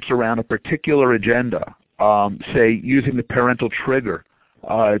parents around a particular agenda, say using the parental trigger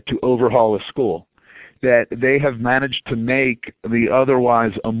to overhaul a school, that they have managed to make the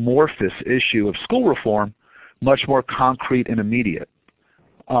otherwise amorphous issue of school reform much more concrete and immediate.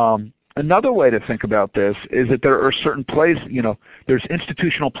 Another way to think about this is that there are certain places, there's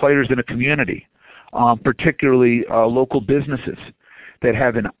institutional players in a community, particularly local businesses, that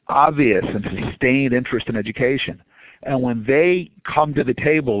have an obvious and sustained interest in education. And when they come to the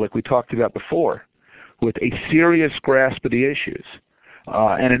table, like we talked about before, with a serious grasp of the issues,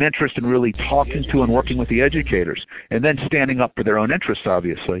 and an interest in really talking to and working with the educators, and then standing up for their own interests,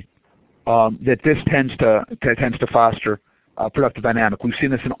 obviously, that this tends to foster a productive dynamic. We've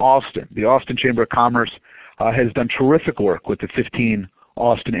seen this in Austin. The Austin Chamber of Commerce has done terrific work with the 15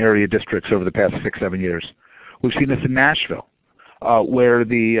 Austin area districts over the past 6-7 years. We've seen this in Nashville, where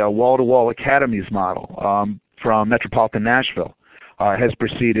the wall-to-wall academies model from Metropolitan Nashville has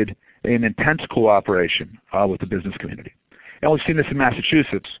proceeded in intense cooperation with the business community. And we've seen this in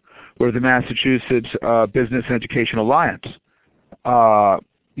Massachusetts, where the Massachusetts Business and Education Alliance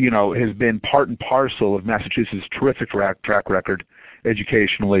has been part and parcel of Massachusetts' terrific track record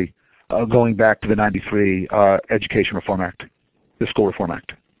educationally, going back to the '93 Education Reform Act, the School Reform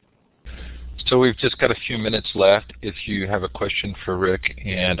Act. So we've just got a few minutes left. If you have a question for Rick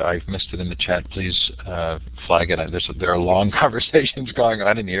and I've missed it in the chat, please flag it. There are long conversations going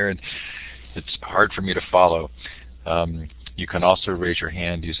on in here, and it's hard for me to follow. You can also raise your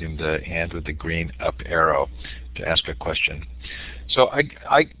hand using the hand with the green up arrow to ask a question. So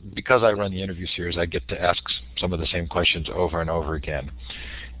because I run the interview series, I get to ask some of the same questions over and over again.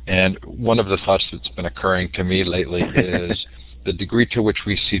 And one of the thoughts that's been occurring to me lately is the degree to which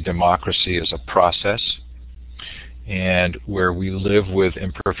we see democracy as a process, and where we live with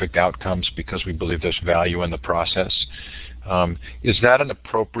imperfect outcomes because we believe there's value in the process. Is that an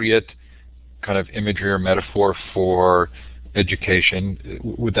appropriate kind of imagery or metaphor for education?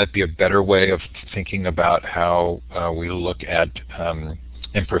 Would that be a better way of thinking about how we look at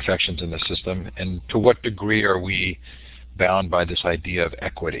imperfections in the system? And to what degree are we bound by this idea of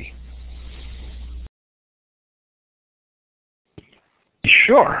equity?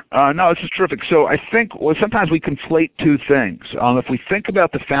 Sure. No, this is terrific. So I think sometimes we conflate two things. If we think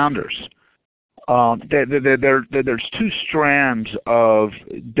about the founders, there's two strands of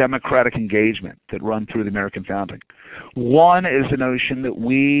democratic engagement that run through the American founding. One is the notion that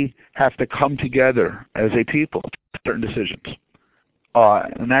we have to come together as a people to make certain decisions.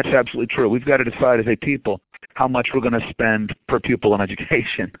 And that's absolutely true. We've got to decide as a people how much we're going to spend per pupil on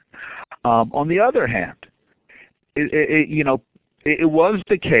education. On the other hand, it was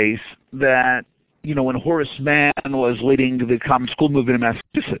the case that, when Horace Mann was leading the Common School movement in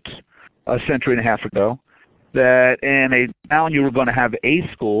Massachusetts a century and a half ago, that in a town you were going to have a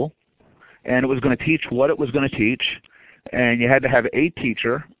school, and it was going to teach what it was going to teach, and you had to have a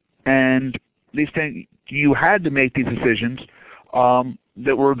teacher, and these things, you had to make these decisions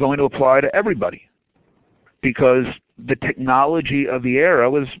that were going to apply to everybody, because the technology of the era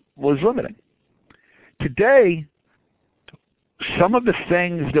was limiting. Today, some of the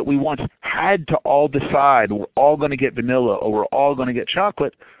things that we once had to all decide, we're all going to get vanilla or we're all going to get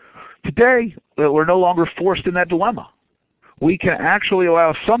chocolate, today we're no longer forced in that dilemma. We can actually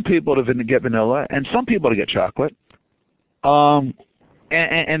allow some people to get vanilla and some people to get chocolate. And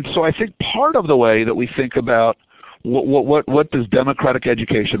so I think part of the way that we think about what does democratic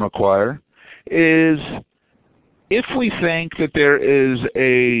education require is, if we think that there is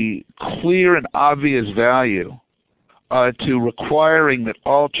a clear and obvious value to requiring that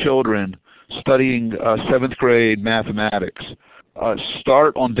all children studying 7th grade mathematics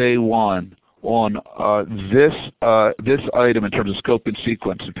start on day one on this item in terms of scope and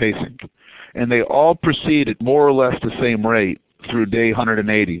sequence and pacing, and they all proceed at more or less the same rate through day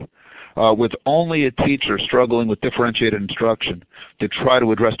 180, with only a teacher struggling with differentiated instruction to try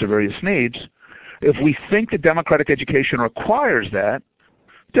to address their various needs. If we think that democratic education requires that,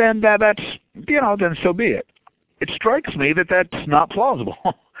 then then so be it. It strikes me that that's not plausible.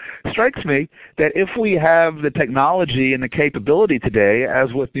 It strikes me that if we have the technology and the capability today,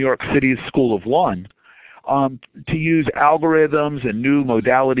 as with New York City's School of One, to use algorithms and new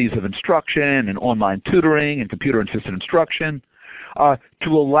modalities of instruction and online tutoring and computer-assisted instruction, to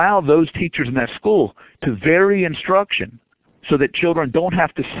allow those teachers in that school to vary instruction so that children don't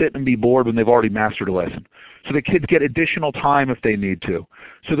have to sit and be bored when they've already mastered a lesson, so that kids get additional time if they need to,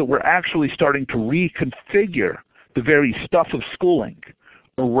 so that we're actually starting to reconfigure the very stuff of schooling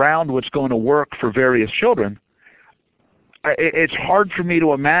around what's going to work for various children. It's hard for me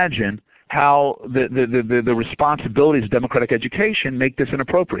to imagine how the responsibilities of democratic education make this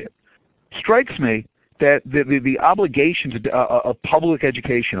inappropriate. Strikes me that the obligations of public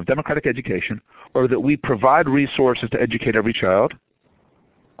education, of democratic education, are that we provide resources to educate every child,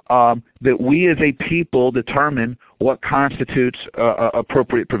 that we as a people determine what constitutes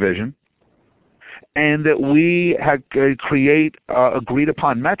appropriate provision, and that we create agreed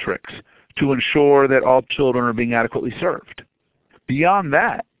upon metrics to ensure that all children are being adequately served. Beyond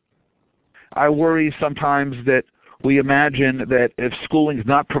that, I worry sometimes that we imagine that if schooling is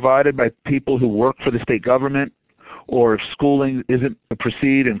not provided by people who work for the state government, or if schooling isn't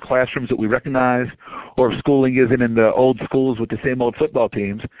proceed in classrooms that we recognize, or if schooling isn't in the old schools with the same old football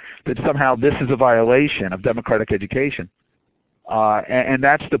teams, that somehow this is a violation of democratic education. And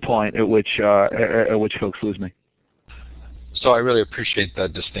that's the point at which folks lose me. So I really appreciate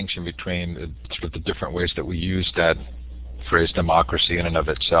that distinction between sort of the different ways that we use that phrase democracy in and of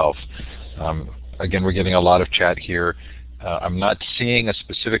itself. Again, we're getting a lot of chat here. I'm not seeing a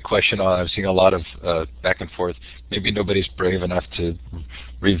specific question on. I'm seeing a lot of back and forth. Maybe nobody's brave enough to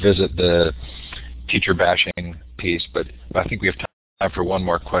revisit the teacher bashing piece, but I think we have time for one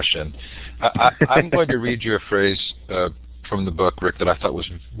more question. I'm going to read you a phrase from the book, Rick, that I thought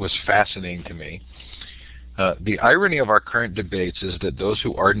was fascinating to me. The irony of our current debates is that those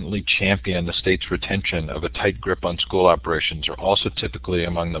who ardently champion the state's retention of a tight grip on school operations are also typically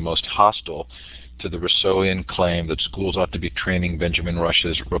among the most hostile to the Rousseauian claim that schools ought to be training Benjamin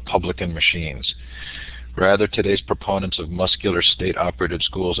Rush's Republican machines. Rather, today's proponents of muscular state-operated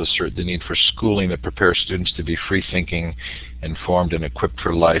schools assert the need for schooling that prepares students to be free-thinking, informed, and equipped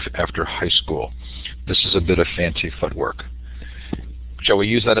for life after high school. This is a bit of fancy footwork. Shall we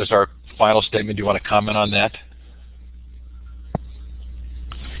use that as our final statement? Do you want to comment on that?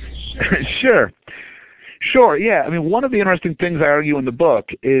 Sure, yeah. I mean, one of the interesting things I argue in the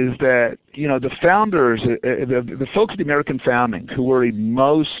book is that, the founders, the folks at the American founding who worried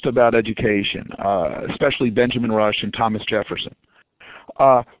most about education, especially Benjamin Rush and Thomas Jefferson,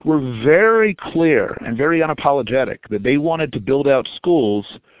 were very clear and very unapologetic that they wanted to build out schools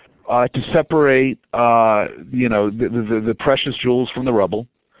to separate, the precious jewels from the rubble,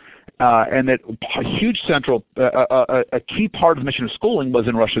 and that a huge central, a key part of the mission of schooling was,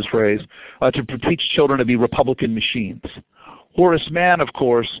 in Rush's phrase, to teach children to be Republican machines. Horace Mann, of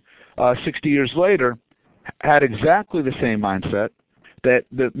course, 60 years later, had exactly the same mindset, that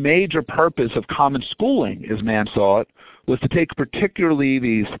the major purpose of common schooling, as Mann saw it, was to take particularly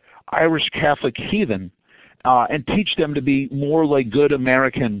these Irish Catholic heathen and teach them to be more like good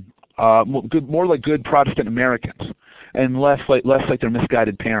American, more like good Protestant Americans, and less like their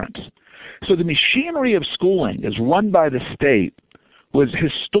misguided parents. So the machinery of schooling, as run by the state, was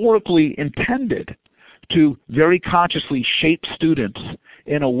historically intended to very consciously shape students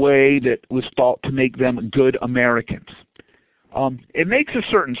in a way that was thought to make them good Americans. It makes a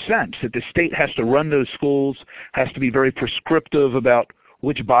certain sense that the state has to run those schools, has to be very prescriptive about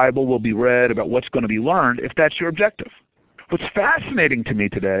which Bible will be read, about what's going to be learned, if that's your objective. What's fascinating to me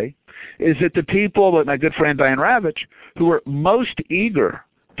today is that the people, like my good friend Diane Ravitch, who are most eager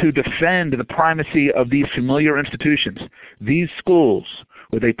to defend the primacy of these familiar institutions, these schools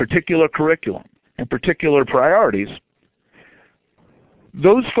with a particular curriculum and particular priorities,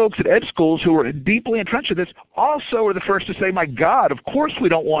 those folks at ed schools who are deeply entrenched in this also are the first to say, my God, of course we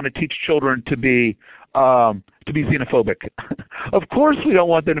don't want to teach children to be xenophobic. Of course we don't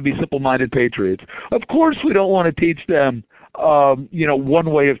want them to be simple-minded patriots. Of course we don't want to teach them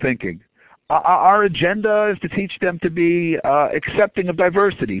one way of thinking. Our agenda is to teach them to be accepting of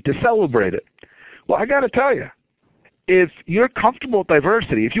diversity, to celebrate it. Well, I got to tell you, if you're comfortable with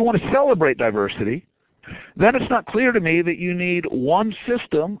diversity, if you want to celebrate diversity, then it's not clear to me that you need one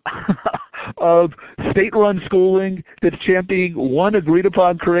system of state-run schooling that's championing one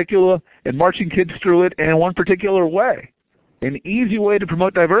agreed-upon curricula and marching kids through it in one particular way. An easy way to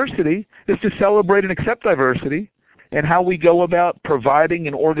promote diversity is to celebrate and accept diversity and how we go about providing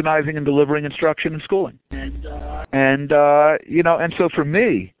and organizing and delivering instruction and schooling. And so for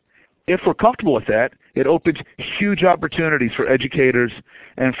me, if we're comfortable with that, it opens huge opportunities for educators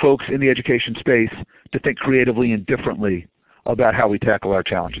and folks in the education space to think creatively and differently about how we tackle our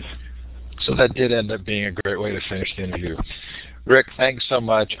challenges. So that did end up being a great way to finish the interview. Rick, thanks so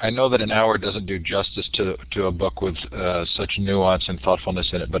much. I know that an hour doesn't do justice to a book with such nuance and thoughtfulness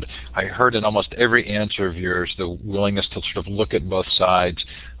in it, but I heard in almost every answer of yours the willingness to sort of look at both sides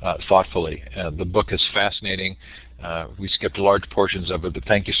thoughtfully. The book is fascinating. We skipped large portions of it, but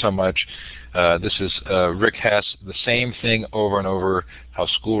thank you so much. This is Rick Hess, The Same Thing Over and Over, How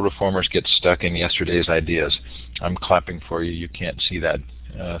School Reformers Get Stuck in Yesterday's Ideas. I'm clapping for you. You can't see that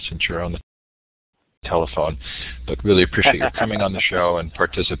since you're on the telephone, but really appreciate you coming on the show and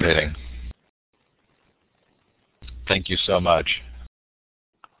participating. Thank you so much.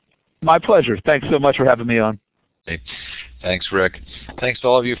 My pleasure. Thanks so much for having me on. Okay. Thanks, Rick. Thanks to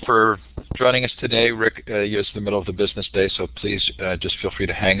all of you for joining us today. Rick, it's the middle of the business day, so please just feel free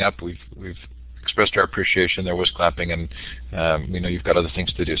to hang up. We've expressed our appreciation. There was clapping, and we know you've got other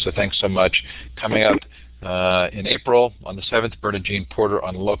things to do. So thanks so much. Coming up in April on the 7th, Bernard Jean Porter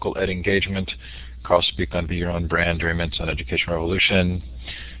on local ed engagement. Carl speak on Be Your Own Brand, Jerry Mintz on Education Revolution.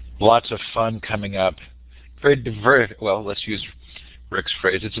 Lots of fun coming up. Very diverse, well, let's use Rick's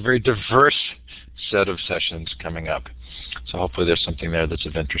phrase, it's a very diverse set of sessions coming up. So hopefully there's something there that's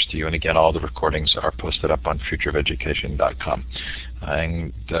of interest to you. And again, all the recordings are posted up on futureofelducation.com.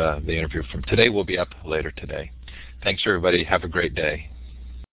 And the interview from today will be up later today. Thanks, everybody. Have a great day.